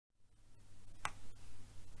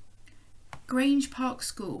Grange Park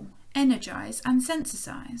School, Energise and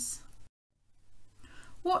Sensorcise.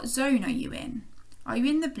 What zone are you in? Are you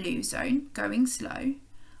in the blue zone, going slow?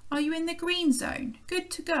 Are you in the green zone,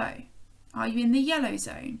 good to go? Are you in the yellow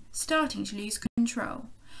zone, starting to lose control?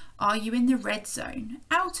 Are you in the red zone,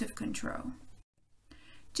 out of control?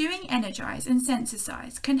 Doing Energise and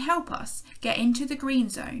Sensorcise can help us get into the green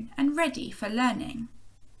zone and ready for learning.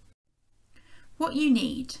 What you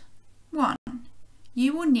need: 1.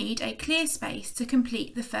 You will need a clear space to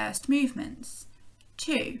complete the first movements.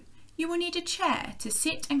 2. You will need a chair to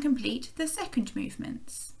sit and complete the second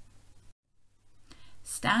movements.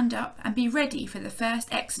 Stand up and be ready for the first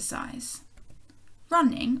exercise.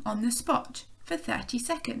 Running on the spot for 30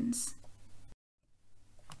 seconds.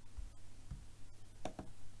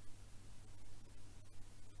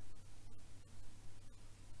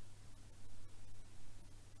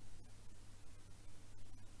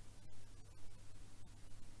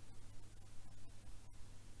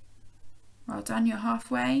 Well done, you're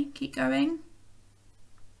halfway, keep going.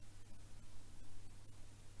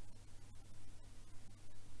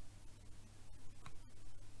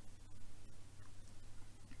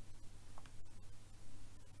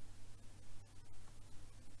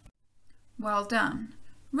 Well done.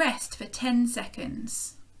 Rest for 10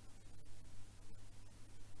 seconds.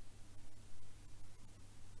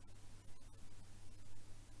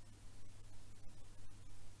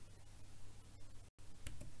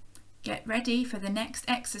 Get ready for the next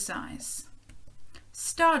exercise.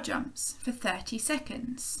 Star jumps for 30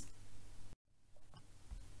 seconds.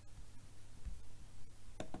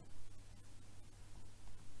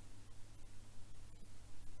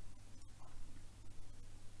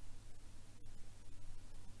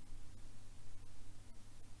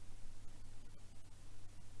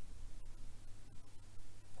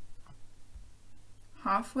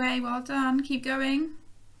 Halfway, well done, keep going.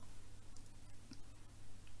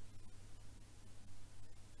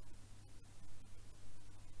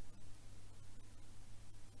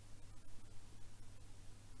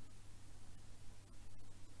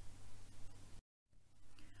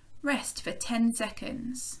 Rest for 10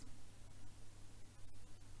 seconds.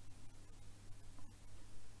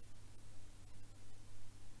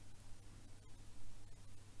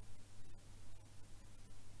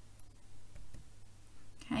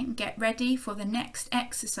 Okay, get ready for the next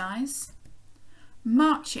exercise.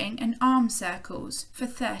 Marching and arm circles for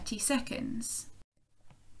 30 seconds.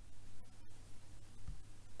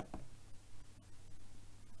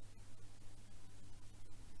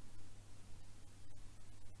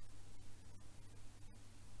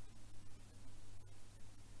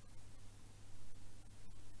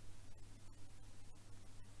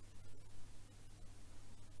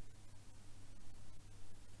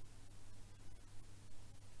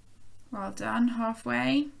 Well done,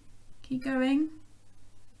 halfway, keep going.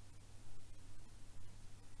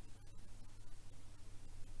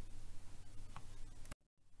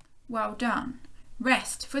 Well done,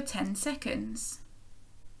 rest for 10 seconds.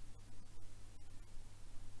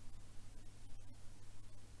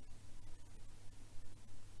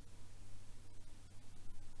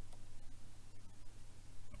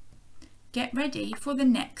 Get ready for the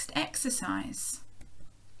next exercise.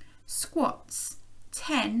 Squats.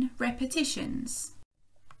 10 repetitions.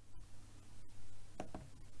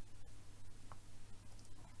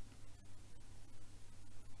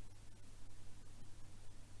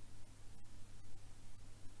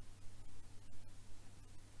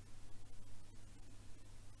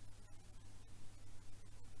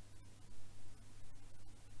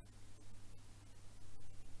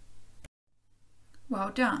 Well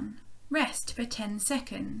done. Rest for 10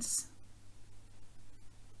 seconds.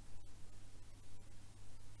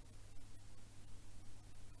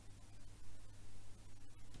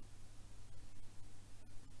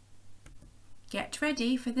 Get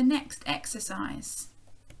ready for the next exercise.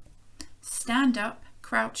 Stand up,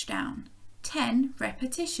 crouch down. 10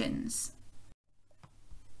 repetitions.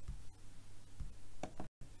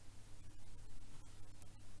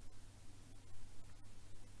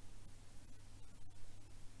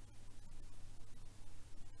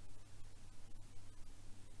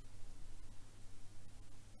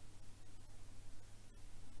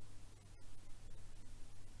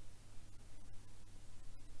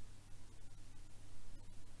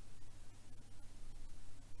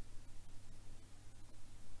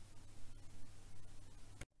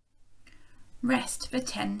 Rest for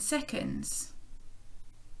 10 seconds.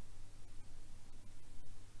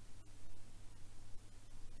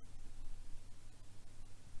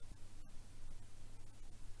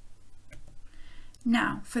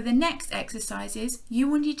 Now, for the next exercises, you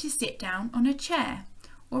will need to sit down on a chair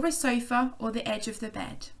or a sofa or the edge of the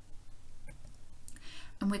bed.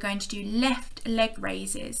 And we're going to do left leg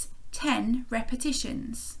raises, 10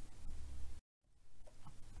 repetitions.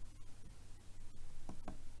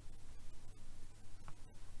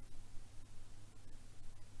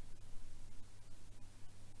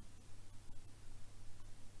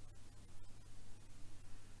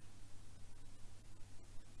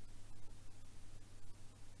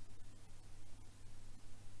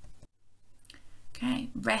 Okay,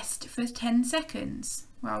 rest for 10 seconds.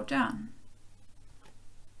 Well done.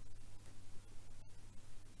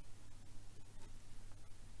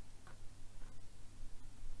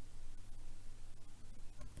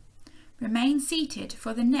 Remain seated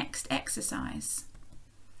for the next exercise.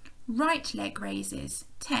 Right leg raises,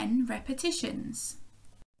 10 repetitions.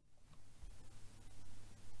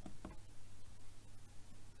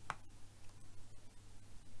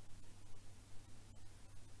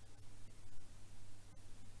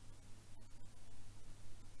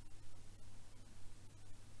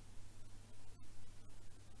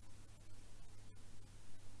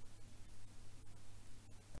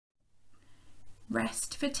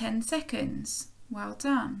 Rest for 10 seconds. Well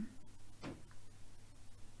done.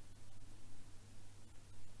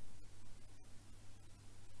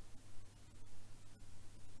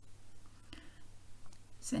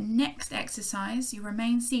 So next exercise, you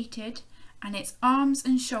remain seated and it's arms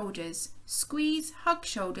and shoulders. Squeeze, hug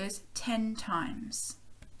shoulders 10 times.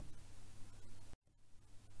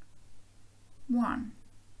 1,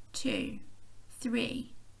 2,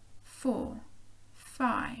 3, 4,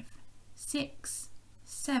 5, 6,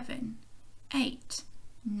 7, 8,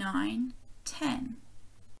 9, 10.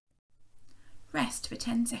 Rest for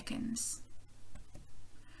 10 seconds.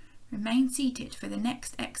 Remain seated for the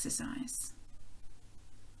next exercise.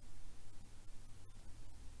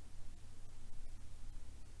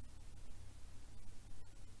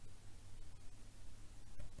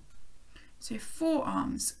 So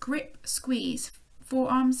forearms, grip, squeeze,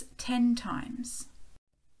 forearms 10 times.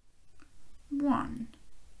 1,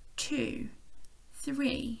 2,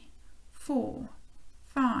 3, 4,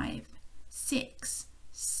 5, 6,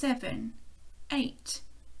 7, 8,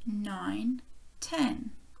 9,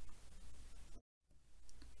 10.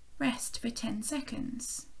 Rest for 10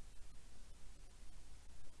 seconds.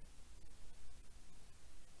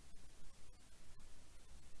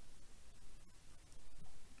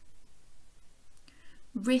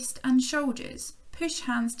 Wrist and shoulders, push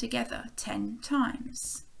hands together 10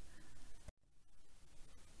 times.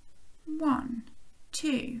 1,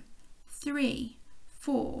 2, 3,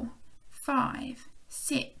 4, 5,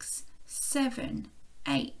 6, 7,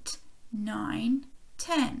 8, 9,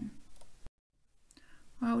 10.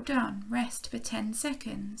 Well done. Rest for 10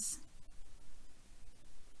 seconds.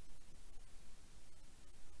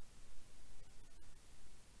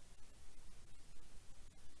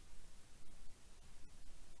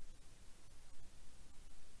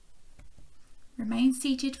 Remain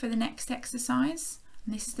seated for the next exercise.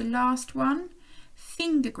 And this is the last one.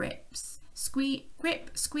 Finger grips.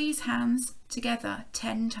 Grip, squeeze hands together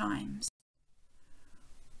 10 times.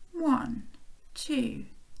 1, 2,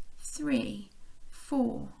 3,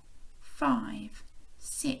 4, 5,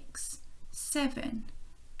 6, 7,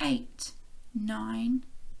 8, 9,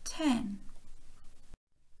 10.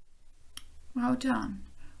 Well done.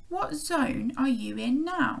 What zone are you in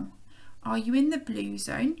now? Are you in the blue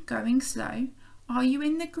zone, going slow? Are you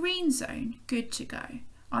in the green zone, good to go?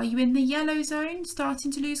 Are you in the yellow zone,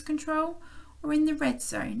 starting to lose control? Or in the red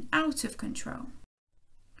zone, out of control?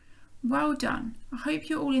 Well done. I hope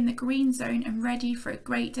you're all in the green zone and ready for a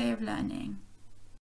great day of learning.